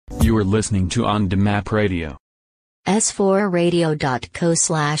You are listening to On The Map Radio.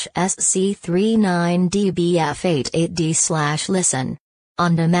 s4radio.co/sc39dbf88d/listen.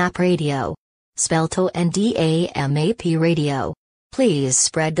 On The Map Radio. Spelled ONDAMAP Radio. Please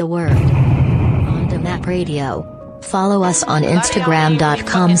spread the word. On The Map Radio. Follow us on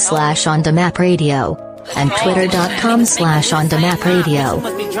Instagram.com/OnTheMapRadio. And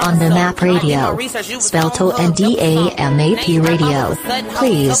Twitter.com/OnTheMapRadio. On The Map Radio. Spelled ONDAMAP Radio.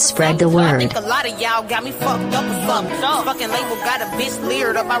 Please spread the word. A lot of y'all got me fucked up or something. Fucking label got a bitch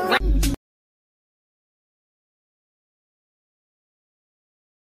leered up.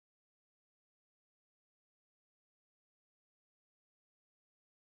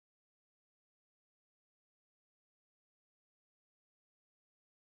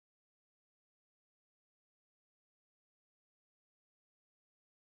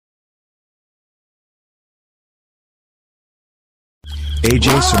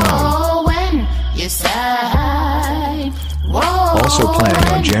 AJ Simone. Also playing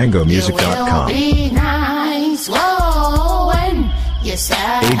on DjangoMusic.com.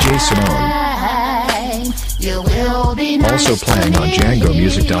 AJ Simone. Also playing on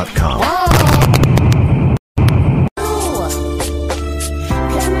DjangoMusic.com.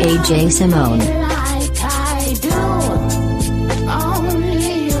 AJ Simone.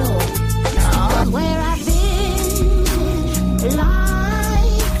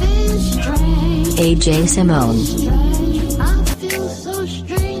 AJ Simone. I feel so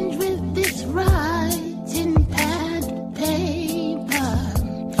strange with this writing pad paper.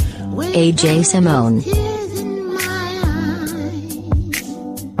 AJ Simone. Tears in my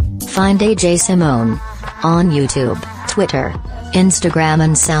eyes. Find AJ Simone on YouTube, Twitter, Instagram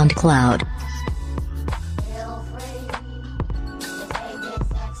and SoundCloud.